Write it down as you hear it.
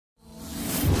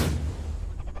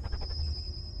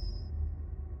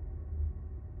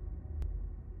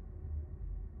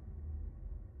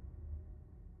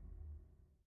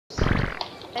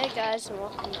Alright guys, and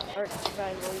welcome to Art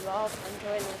Survival Evolved. I'm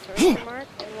joined with Roaster Mark,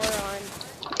 and we're on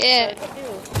episode 2.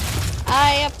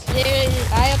 I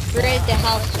upgraded the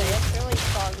house. Okay, it's really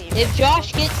foggy. If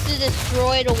Josh gets to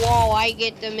destroy the wall, I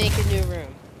get to make a new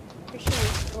room. We should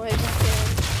destroy this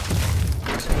thing.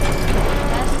 That's the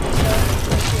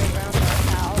stuff around our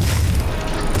house.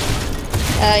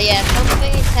 Yeah,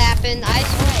 something has happened. I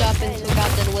switched up and took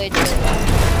out the wood.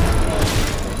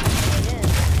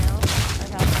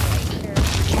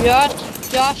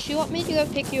 Josh, you want me to go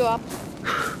pick you up?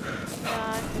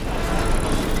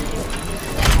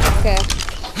 Okay.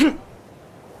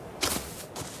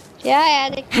 Yeah, I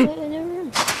had to put in a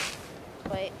room.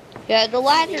 Wait. Yeah, the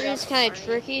ladder is kind of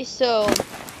tricky, so...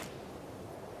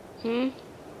 Get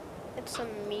some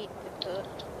meat to cook.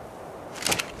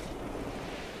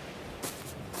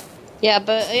 Yeah,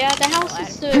 but yeah, the house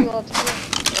is doing well too.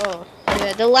 Oh,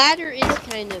 yeah, the ladder is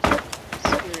kind of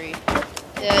screwy.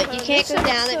 You can't go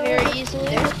down it very easily.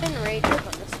 There's been raiders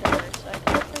on the server, so I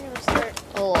think we're gonna start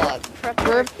a lot.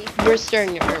 We're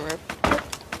starting the armor.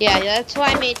 Yeah, that's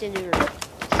why I made the new room,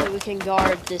 so we can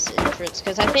guard this entrance.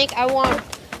 Because I think I want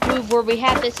to move where we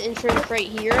have this entrance right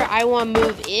here. I want to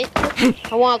move it.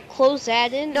 I want to close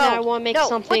that in, and I want to make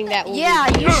something that will. Yeah,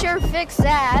 you sure fix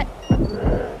that.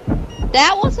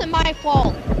 That wasn't my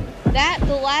fault.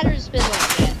 The ladder's been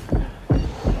like that.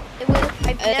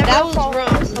 That was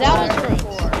Rones.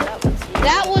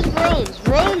 That was Rones.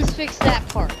 Rones fixed that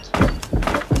part.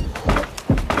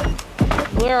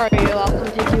 Where are you? I'll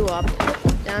come pick you up.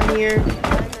 Down here.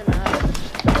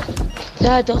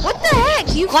 What the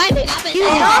heck? You climbing up and you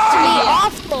knocked me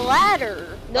off the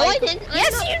ladder. No, I didn't.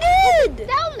 Yes, you did.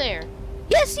 Down there.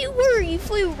 Yes, you were. You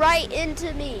flew right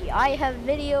into me. I have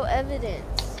video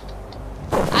evidence.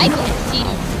 I can see you.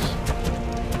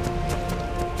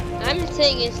 I'm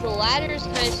saying is the ladder is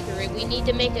kind of screwy. We need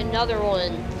to make another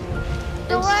one.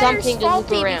 The and ladder's something to loop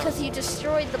faulty around. Because you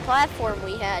destroyed the platform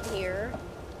we had here.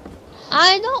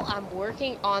 I know. I'm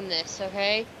working on this.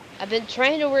 Okay. I've been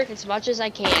trying to work as much as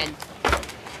I can.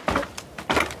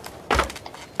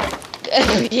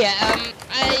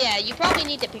 Yeah. You probably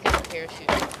need to pick up a parachute.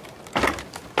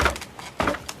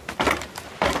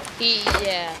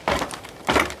 Yeah.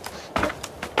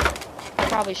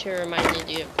 Probably should remind you to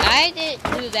do it. I didn't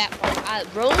do that part.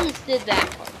 Rones did that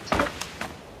part.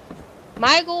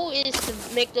 My goal is to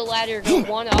make the ladder go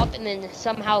one up and then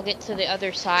somehow get to the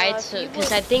other side. So,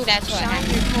 because I think that's what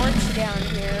happened. Shine your torch down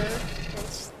here.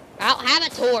 I don't have a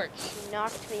torch. You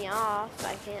knocked me off.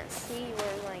 I can't see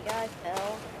where my guy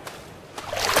fell.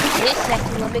 Wait a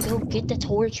second. Let me go get the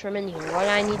torch from in here. What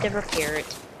I need to repair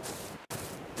it.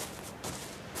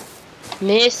 Give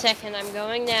me a second. I'm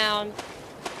going down.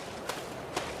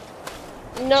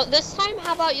 No, this time,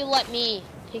 how about you let me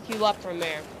pick you up from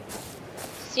there?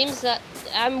 Seems that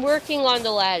I'm working on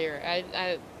the ladder.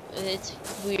 It's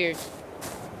weird.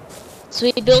 So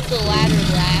we built the ladder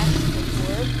last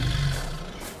before.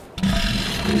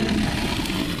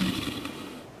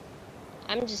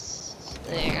 I'm just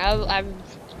there. I'm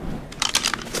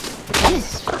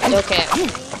okay.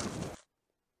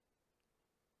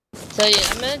 So yeah,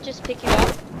 I'm gonna just pick you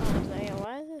up.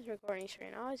 Why is this recording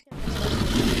screen always gonna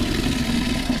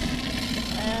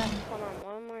hold on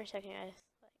one more second, guys.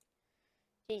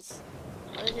 Jeez.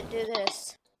 Why does it do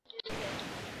this?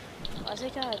 Why's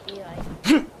it gotta be like...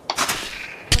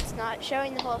 It's not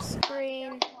showing the whole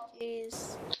screen.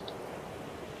 Jeez.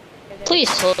 Please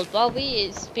hold while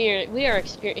we are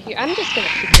experiencing here. I'm just gonna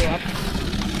pick you up.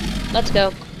 Let's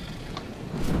go.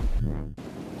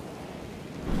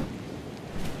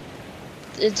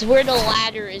 It's where the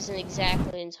ladder isn't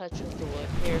exactly in touch with the wood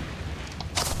here.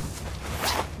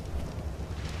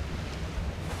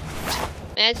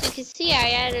 As you can see,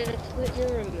 I added a new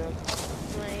room though.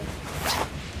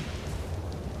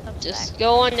 Just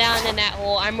go on down in that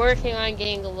hole. I'm working on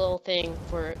getting a little thing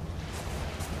for it.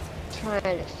 Trying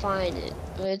to find it.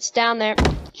 But it's down there.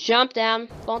 Jump down.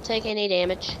 Won't take any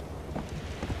damage.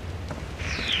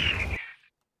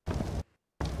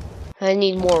 I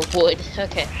need more wood.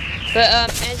 Okay. But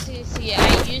as you can see,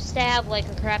 I used to have like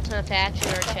a crap ton of thatch in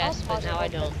our chest, but now I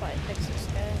don't.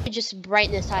 Just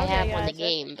brightness I have on the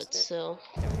game, but still.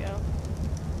 There we go.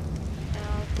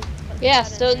 Yeah,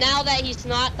 so now that he's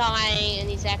not dying and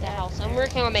he's at the house, I'm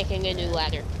working on making a new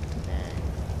ladder.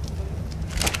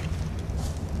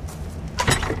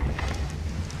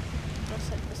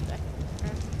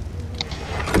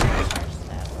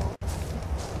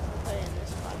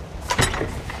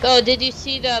 Oh, did you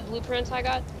see the blueprints I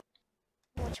got?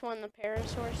 Which one, the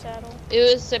Parasaur saddle? It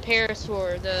was the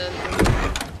Parasaur, the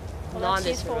that's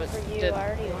useful for you. I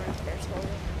already owned a Parasaur.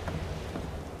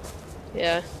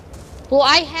 Yeah. Well,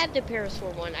 I had the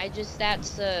parasaur one.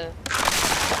 That's I'm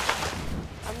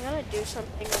gonna do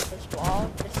something with this wall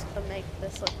just to make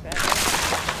this look better.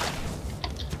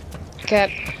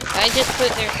 Okay. I just put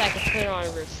it there so I can put it on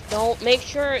a roof. Don't make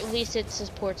sure at least it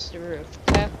supports the roof,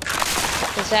 okay?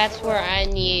 Because that's where I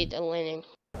need a landing.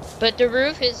 But the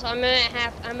roof is I'm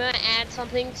gonna add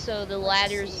something so the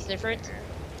ladder is different.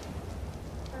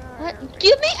 What?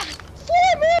 Give me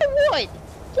 4 more wood!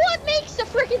 What makes the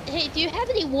freaking hey, do you have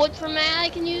any wood from that I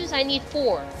can use? I need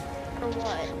 4. For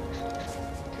what?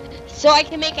 So I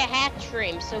can make a hatch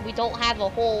frame so we don't have a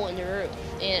hole in the roof.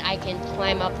 And I can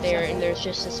climb up there and there's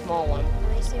just a small one.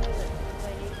 Let me see what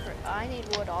I need for. I need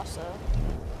wood also.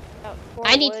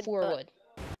 I need 4 wood.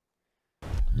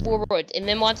 4 wood. And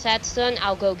then once that's done,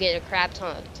 I'll go get a crap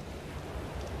ton of it.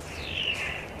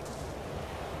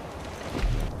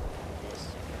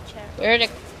 Where the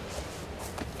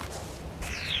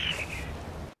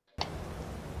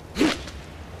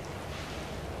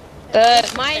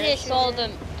mine is all the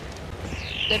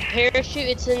parachute.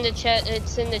 It's in the chest.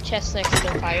 It's in the chest next to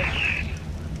the fire.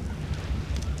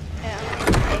 Yeah, I'm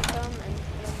gonna take them and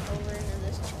put them over into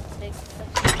this big stuff.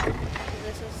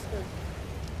 This is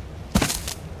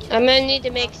the. I'm gonna need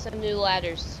to make some new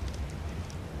ladders.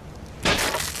 I'm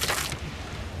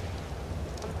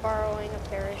borrowing a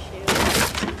parachute.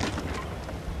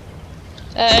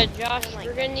 Josh,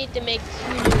 we're gonna need to make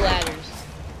 2 new ladders.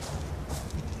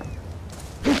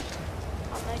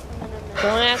 I'll make them in a minute.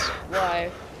 Don't ask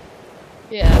why.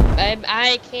 Yeah,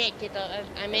 I can't get the.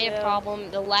 I made a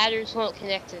problem. The ladders won't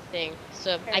connect to the thing,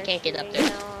 so I can't get up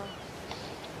there.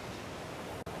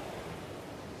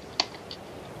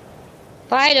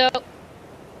 Fido.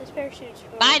 This parachute's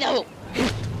really Fido.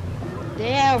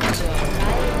 There we go.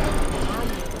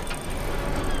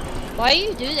 Why do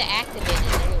you do the activate it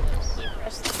anyways? You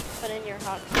put in your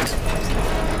hotkey,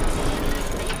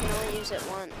 but you can only use it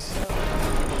once, so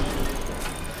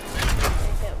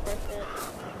make it worth it.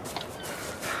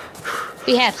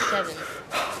 We have 7.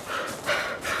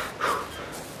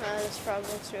 This frog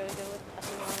looks really good with that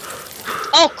one.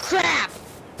 Oh crap!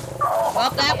 Well,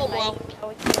 that will blow. I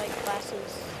would like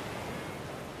glasses.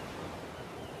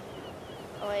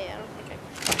 Oh wait, I don't think I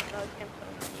can put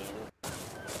them on you.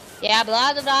 Yeah,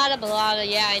 blah blah blah blah.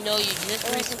 Yeah, I know you just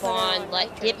respawn.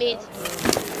 Like, get me.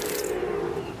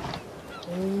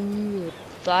 Ooh,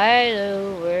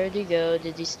 Fido, where'd he go?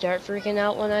 Did he start freaking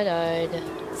out when I died?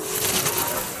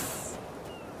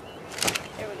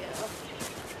 There we go.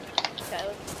 Okay, I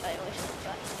wish I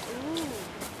got. Ooh.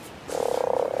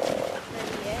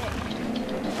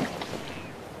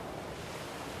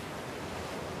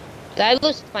 Did I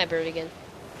lose my bird again?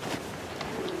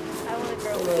 I want to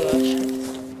grow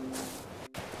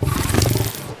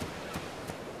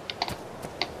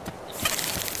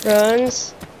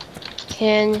Runs,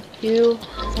 can you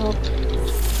help?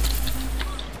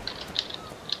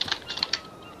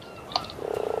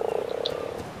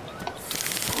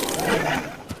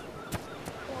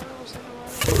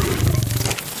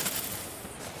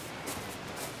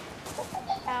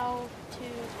 How to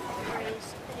raise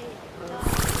a dog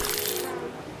from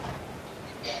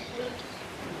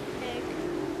egg.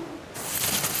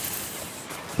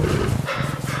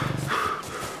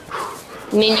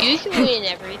 I mean, usually in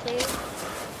everything,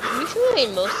 usually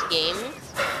in most games,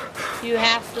 you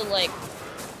have to like,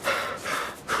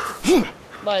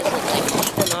 what is it, like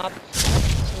keep them up?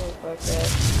 Something like that.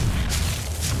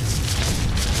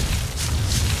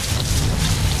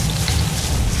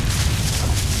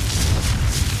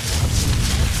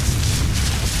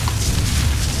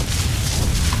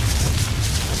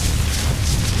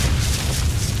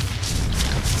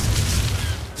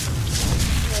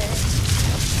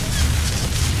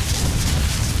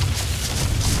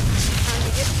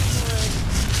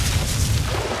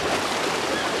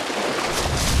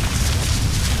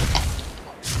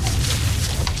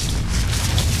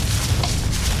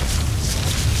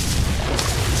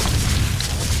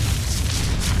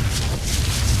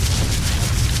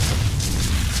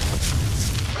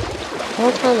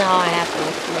 Until now, I have to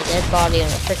look for my dead body on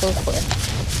a freaking cliff.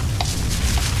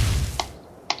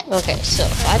 Okay, so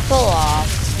if I pull off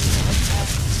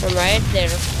from right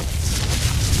there.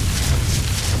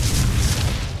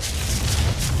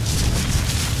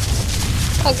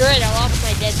 Oh great, I lost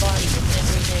my dead body with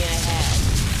everything I had.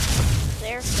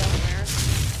 There somewhere.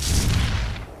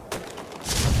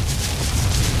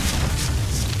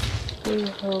 You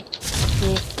help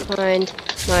me find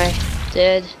my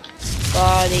dead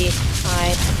body,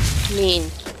 I mean.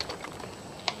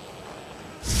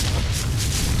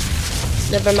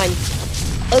 Never mind.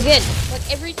 Again, like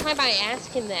every time I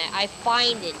ask him that, I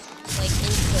find it, like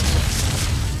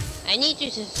instantly. I need you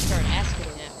to start asking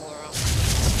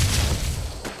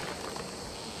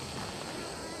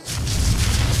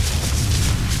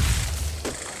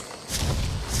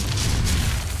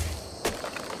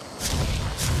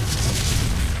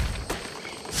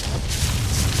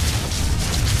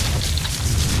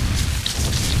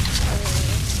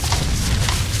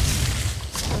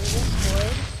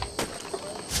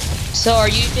So are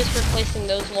you just replacing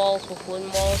those walls with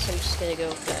wooden walls? I'm just gonna go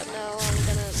with that. No, I'm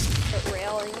gonna put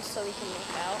railings so we can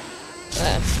look out.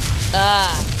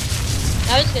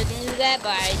 I was gonna do that,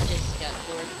 but I just got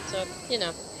bored. So, you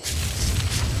know.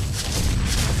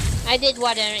 I did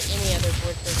what any other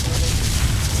board person would.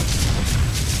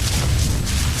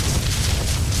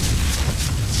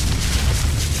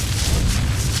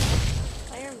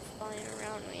 Fire's flying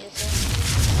around me, is it?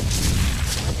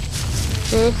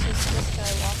 Hmm? This guy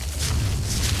walking.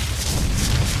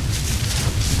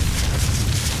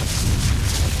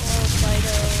 Oh,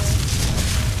 Fido.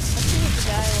 Let's see if the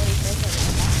guy what he does at the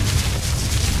back.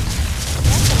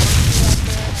 That's a monkey up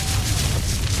there.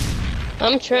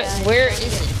 I'm trying. Yeah, Where he's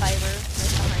trying to is get it? fiber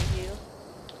right behind you.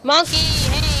 Monkey!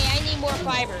 Hey, I need more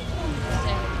fiber.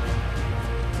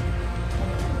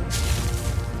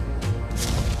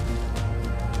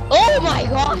 Oh my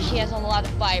gosh, he has a lot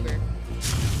of fiber.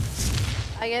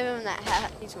 I gave him that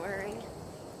hat he's wearing.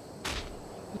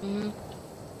 Mm-hmm.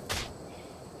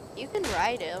 You can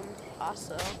ride him,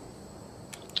 also.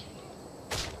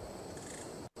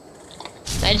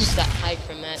 I just got hyped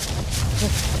from that.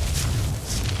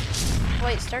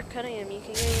 Wait, start cutting him. You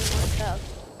can get even more stuff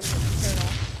from the turtle.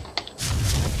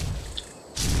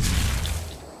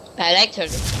 I like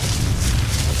turtles.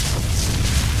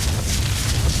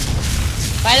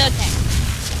 Final attack.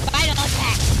 Final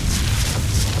attack.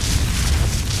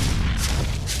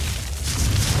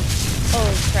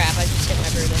 Holy crap, I just hit my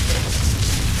bird up there.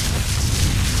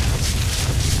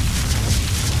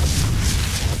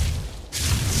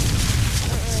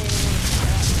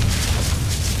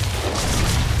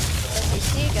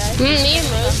 Me and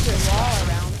Rose are wall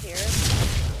around here.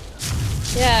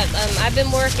 Yeah, I've been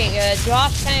working.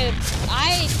 Josh I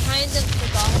kind of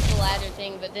took off the ladder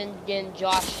thing, but then again,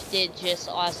 Josh did just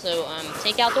also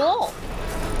take out the wall.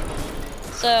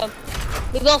 So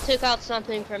we both took out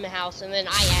something from the house, and then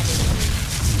I added it.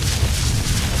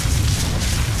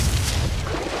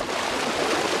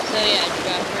 So yeah,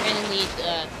 Josh, we're gonna need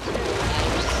ladders.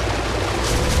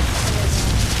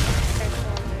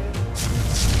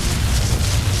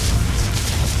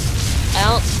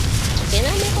 Can I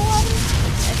make a ladder?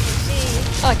 As you see,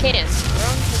 Oh, I can. Rome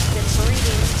has been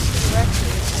breeding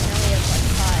T-Rexes, and now we have like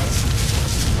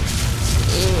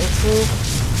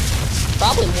 5.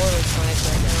 Probably more than 5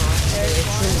 right now. There's It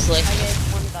one. seems like. I gave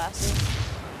one glasses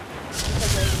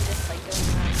because they can just like go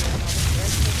around here and all this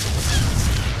direction.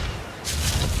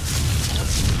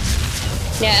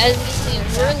 Yeah, as you see,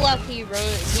 we're lucky. We're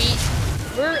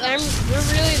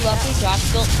really lucky. Josh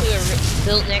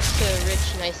built next to a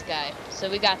rich, nice guy, so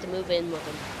we got to move in with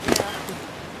him.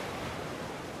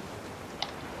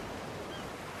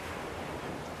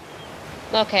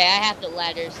 Yeah. Okay, I have the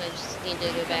ladders. I just need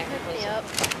to go back and Pick place me them. up.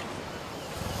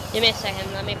 Give me a second.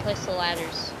 Let me place the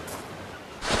ladders.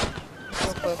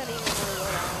 Let's put that even more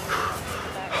wood on the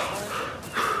back door.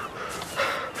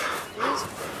 These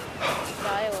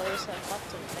dialos have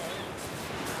lots of things.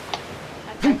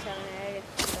 That guy's having an egg.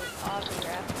 It's an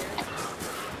oviraptor.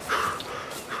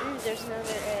 There's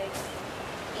another egg.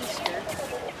 Easter.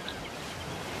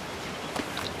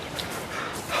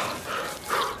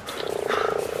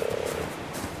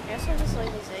 I guess I'll just lay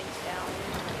these eggs down.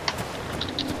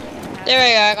 There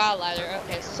we go. I got a ladder.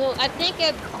 Okay, so I think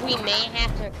we may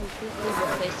have to completely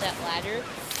replace that ladder.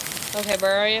 Okay,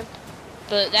 where are you?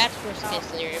 But that's worst case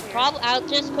scenario. Probably I'll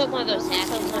just put one of those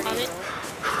hats on it. I just want to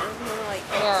like.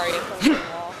 Where are you? I'm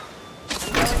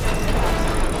going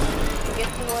to get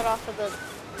the wood off of the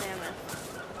mammoth.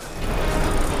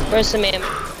 Where's the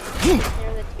mammoth?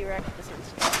 Near the T-Rexes and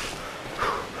stuff.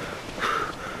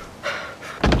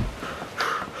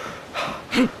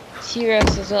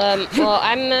 T-Rex is, well,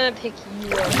 I'm gonna pick you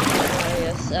up, I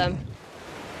guess,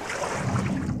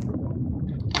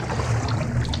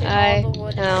 I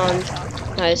found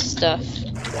nice stuff.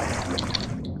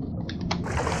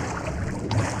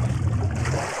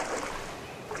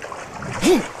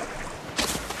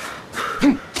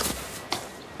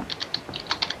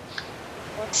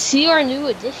 See our new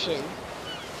addition.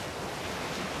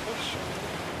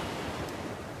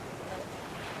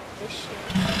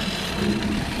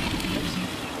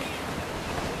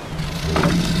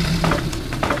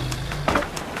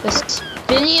 The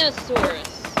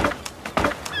Spinosaurus.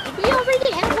 Did we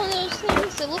already have one of those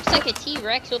things? It looks like a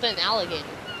T-Rex with an alligator.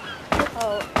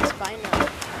 Oh, Spino.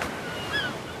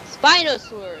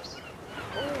 Spinosaurus.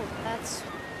 Oh, that's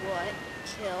what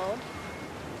killed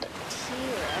the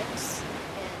T-Rex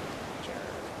in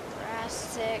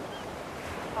Jurassic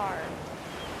Park.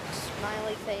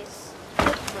 Smiley face.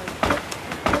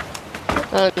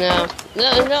 Oh no.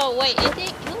 No, wait, it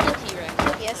didn't kill the T-Rex.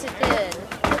 Yes, it did.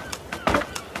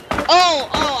 Oh,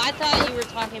 I thought you were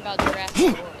talking about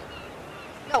Jurassic World.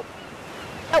 No.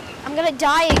 No, I'm gonna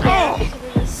die again because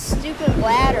of this stupid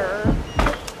ladder.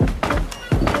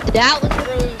 That was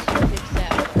Rome's stupid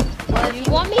step. Well,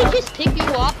 You want me to just pick you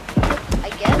up? I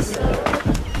guess so.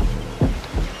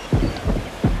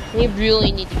 We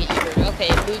really need to get your version. Okay,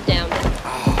 move down.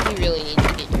 We really need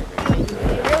to get your version.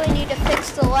 We really need to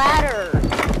fix the ladder.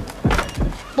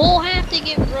 We'll have to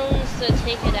get Rome's to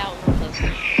take it out with us.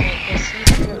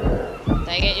 Did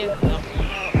I get you? No.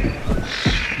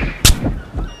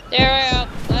 There we go.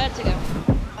 Let's go.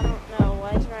 I don't know.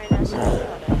 Why is Ryan asking me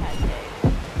what I had today?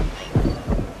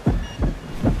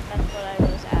 That's what I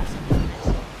was asking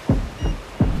myself.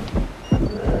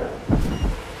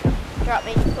 Drop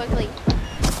me quickly.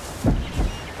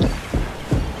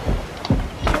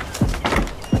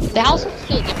 The house looks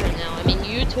so different now. I mean,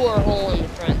 you tore a hole in the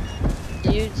front.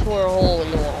 You tore a hole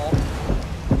in the wall.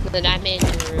 That I made in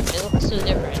the room. It looks so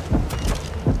different.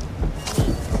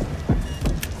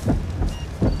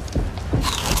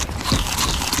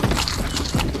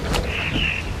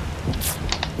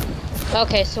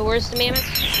 Okay, so where's the mammoth?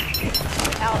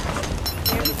 Out.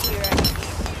 There with you,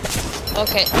 right?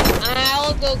 Okay,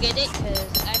 I'll go get it because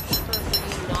I prefer for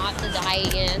you not to die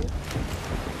again.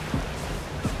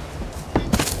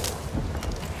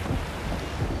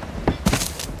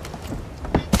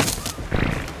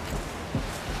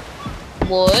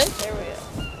 Wood. There we go.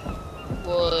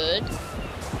 Wood.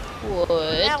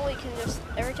 Wood. Now we can just,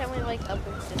 every time we wake up,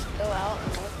 we can just go out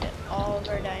and look at all of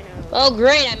our dinos. Oh,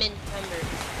 great, I'm encumbered.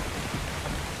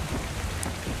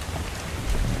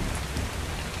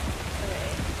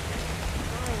 Okay.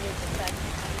 Fine, it's a fact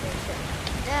foundation.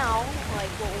 Now,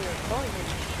 like what we were going to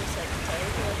just like play,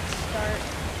 let's start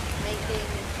making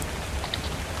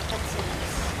fences.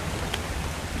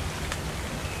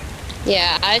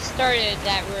 Yeah, I started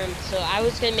that room, so I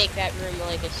was gonna make that room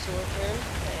like a storage room.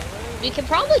 We could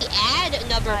probably add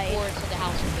another floor to the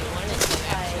house if we wanted to,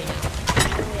 actually.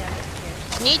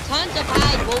 Need tons of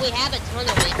hide. Well, we have a ton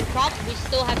of it. We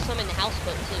still have some in the house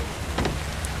boat, too.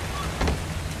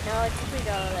 No, I think we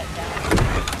got all that down.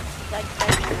 Like,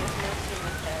 there's nothing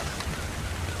with this.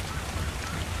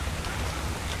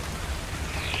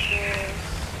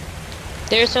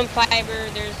 There's some fiber,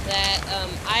 there's that.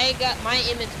 I got, my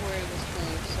inventory was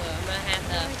full, so I'm gonna have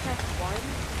to... only have one?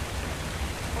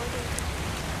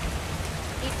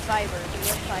 Need fiber. Do you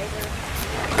have fiber?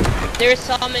 There's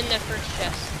some in the first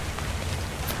chest.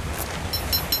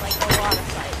 Like a lot of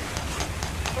fiber.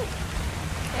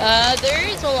 There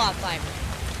is a lot of fiber.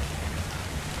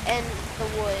 And the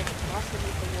wood. Also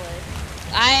need the wood.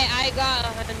 I got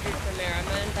 100 from there. I'm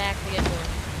going back to get more.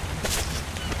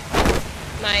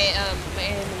 My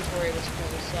inventory was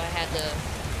full, so I had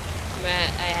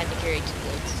to carry 2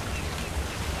 loads.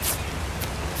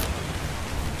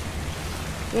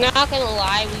 I'm not gonna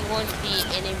lie, we wouldn't be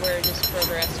anywhere this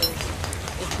progressive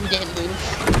if we didn't move.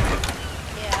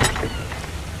 Yeah.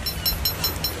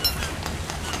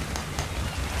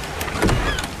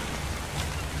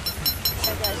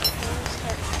 So guys, if you want to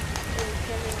start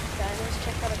filming dinos,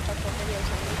 check out a couple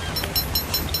videos on YouTube.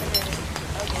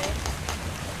 Okay.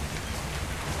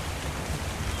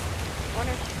 I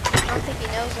don't think he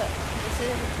knows that this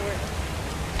is important.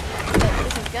 But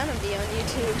this is gonna be on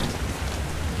YouTube.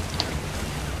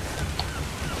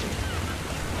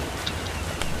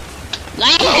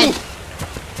 Land!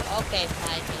 Okay,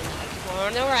 Piper, now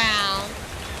turn around.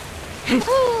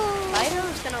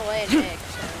 Fido's gonna lay an egg,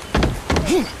 so...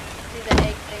 See the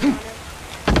egg thing on him?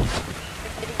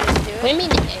 Did he just do it? What do you mean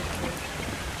the egg thing?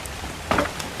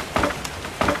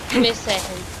 Give me a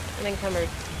second. I'm encumbered.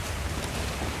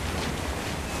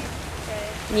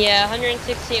 Okay. Yeah,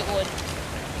 168 wood.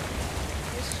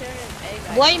 Just showed an egg.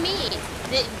 What do you mean?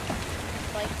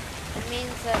 Like, it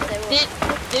means that they will...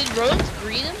 Did Rose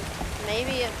breed him?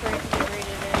 Maybe it breeded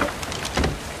it.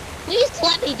 Please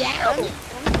let me down!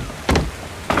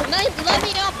 Let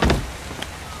me up!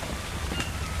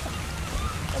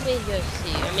 Let me go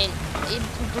see. I mean,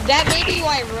 that may be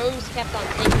why Rose kept on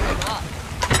taking him up.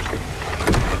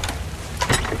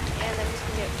 And I'm just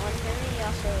gonna get one mini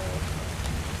also.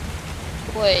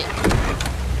 Wait.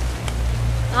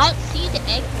 I don't see the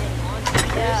Eggman on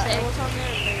here. Yeah, it was on there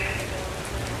a minute ago.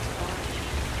 And then it's gone.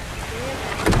 Do we have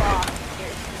a clock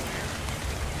here somewhere?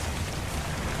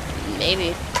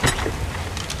 Maybe.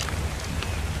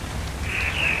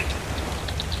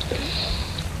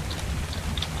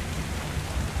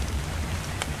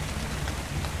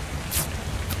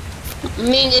 I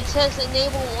mean, it says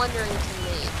enable wandering to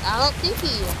me. I don't think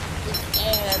he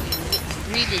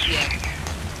read it yet.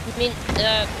 I mean,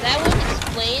 that would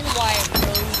explain why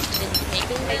Rose didn't take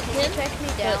him with him. Check me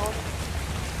down.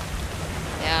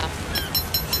 Yeah.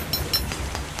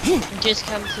 Just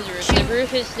come to the roof. The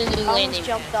roof is the new I landing almost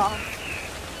jumped pad. off.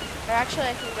 Or actually,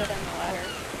 I can go down the ladder.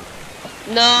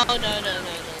 No.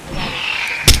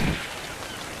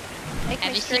 Make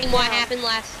Have me you straight seen what down. happened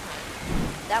last time?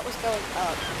 That was going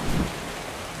up.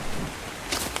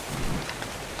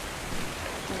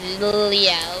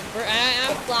 Yeah,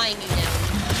 I'm flying you now.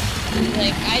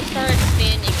 Like, I started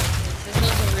expanding. This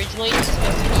was originally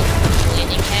supposed to be a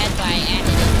landing pad, but I added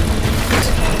it.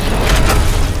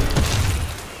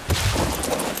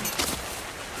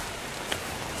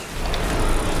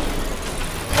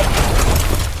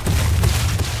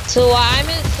 So what I'm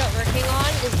going to start working on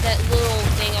is that little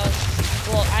thing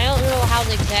well, I don't know how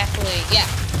to exactly, yeah.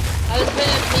 I was going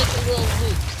to make a little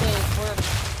loop, so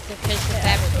because the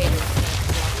fabricators.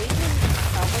 We can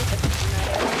probably put this in that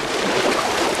area.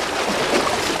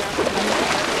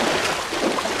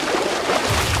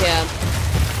 Yeah.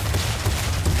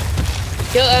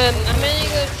 Yo, I'm gonna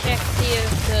go check see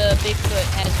if the Bigfoot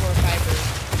has more fiber.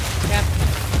 Yeah.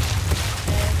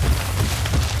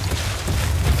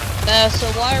 So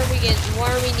why are we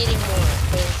needing more?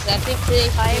 Because I think today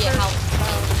should be a house.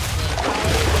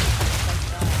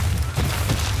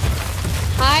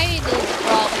 Hide is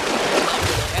probably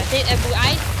I think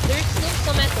there's still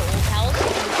some at the old house.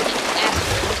 You can ask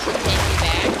Rose to take you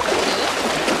back.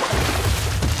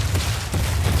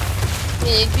 I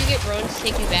mean, if you get Rose to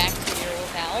take you back to your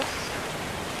old house,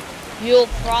 you'll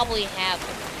probably have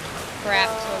a crap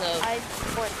ton of. I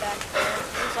went back there.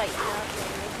 It was like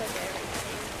nothing. We took everything.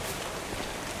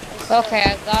 Okay,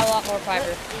 I got a lot more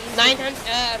fiber.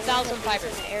 1,000 fiber.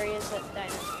 In areas that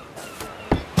dinosaurs.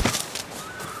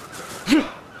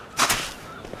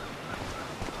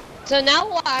 So now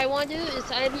what I want to do is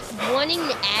I'm wanting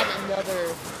to add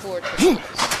another floor to the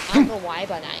house. I don't know why,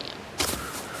 but I am.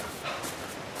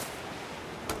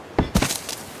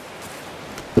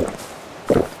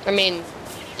 I mean,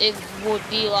 it would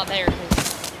be a lot better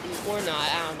because we're not.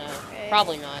 I don't know. Okay.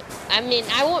 Probably not. I mean,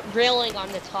 I want railing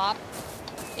on the top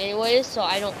anyways, so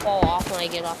I don't fall off when I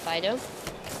get off Fido.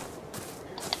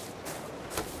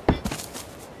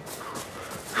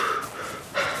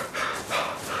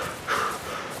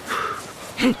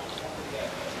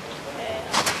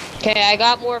 Okay, I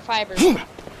got more fiber.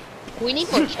 We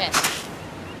need more chests.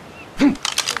 I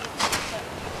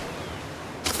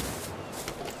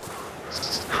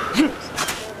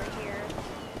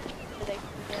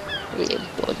need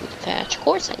wooden thatch. Of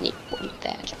course I need wooden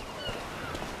thatch.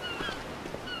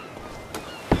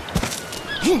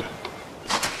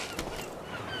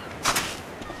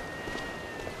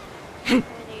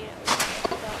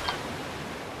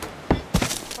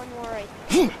 One more right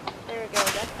there. There we go.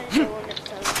 That's kind of the one that's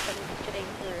getting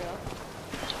through.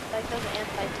 Like those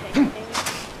anti-tank things.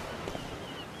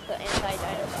 The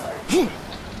anti-dinosaur.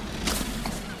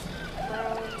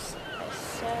 Rounds. I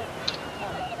set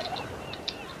up.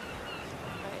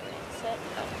 Alright, set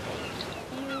up a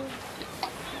few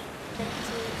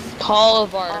fences. Call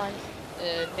of our on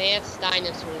advanced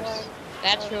dinosaurs.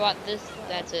 That's what this.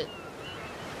 That's it.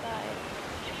 side.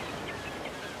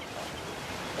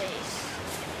 Base.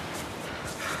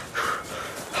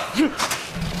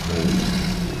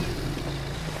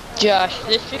 Josh,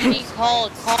 this should be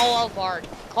called Call of Ark.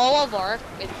 Call of Ark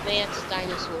Advanced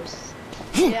Dinosaurs.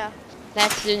 Yeah.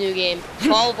 That's the new game.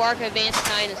 Call of Ark Advanced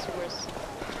Dinosaurs.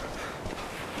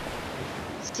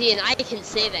 See, and I can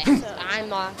say that. So, I'm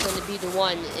not going to be the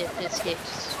one if this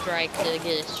gets strike to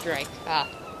get a strike. Ah.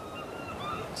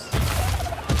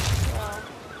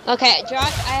 well, Okay,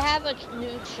 Josh, I have a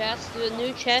new chest. The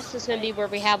new chest is going to be where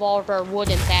we have all of our wood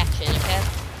and thatch in, okay?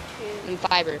 And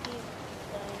fiber.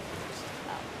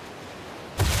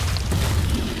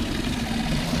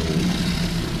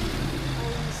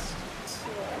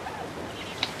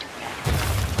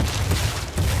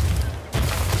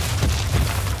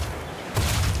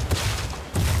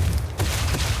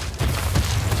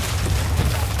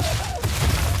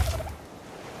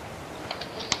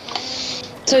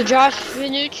 So Josh, the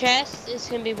new chest is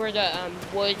going to be where the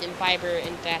wood and fiber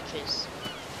and thatch is.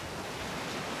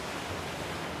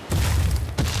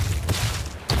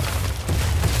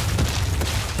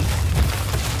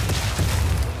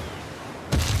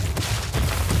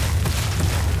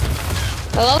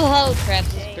 I love how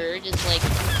Travis' bird is like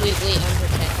completely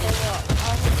unprotected.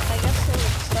 I guess